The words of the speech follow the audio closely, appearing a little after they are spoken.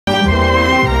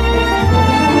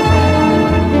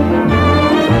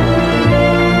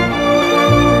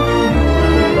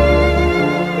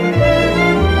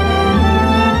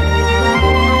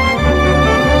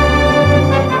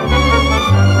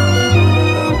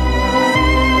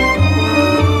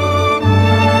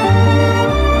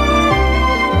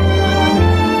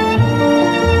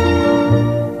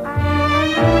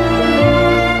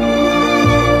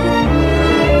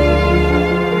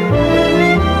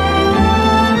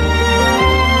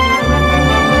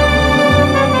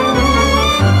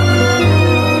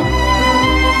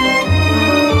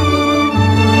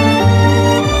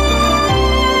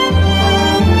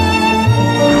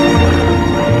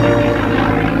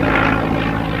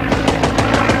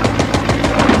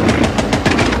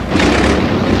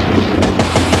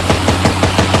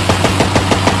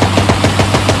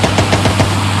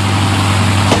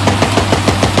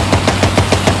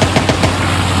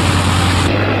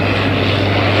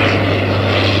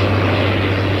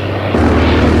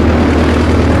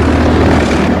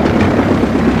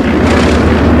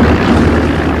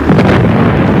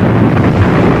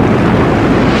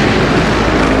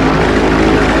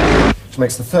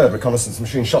makes the third reconnaissance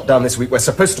machine shot down this week. We're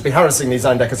supposed to be harassing these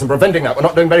Eindeckers and preventing that. We're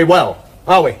not doing very well,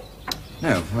 are we?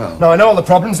 No, well... Now, I know all the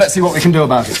problems. Let's see what we can do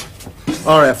about it.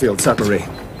 Our airfield, Sainte Marie.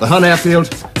 The Hun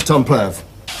airfield, Tom Pleuve.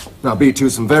 Now,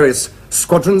 B2, some various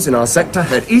squadrons in our sector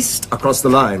head east across the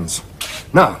lines.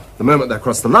 Now, the moment they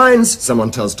cross the lines,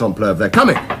 someone tells Tom Pleuve they're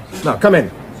coming. Now, come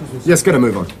in. Yes, get a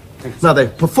move on. Now, they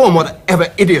perform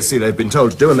whatever idiocy they've been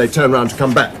told to do, and they turn around to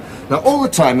come back. Now, all the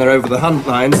time they're over the Hun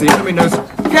lines, the enemy knows...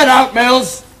 Get out,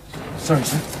 Mills! Sorry,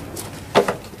 sir.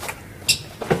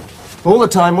 All the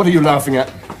time, what are you laughing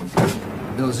at?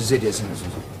 Mills is idiots.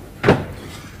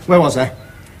 Where was I?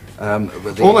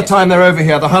 All the time they're over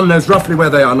here, the Hun knows roughly where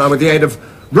they are. Now, with the aid of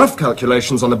rough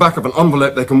calculations on the back of an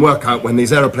envelope, they can work out when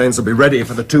these aeroplanes will be ready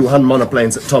for the 2 Hun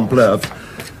monoplanes at Tom Pleuve.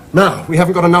 Now, we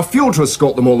haven't got enough fuel to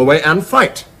escort them all the way and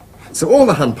fight. So all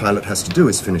the Hun pilot has to do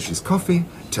is finish his coffee,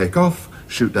 take off,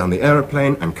 shoot down the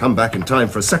aeroplane, and come back in time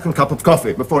for a second cup of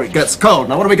coffee before it gets cold.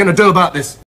 Now, what are we going to do about this?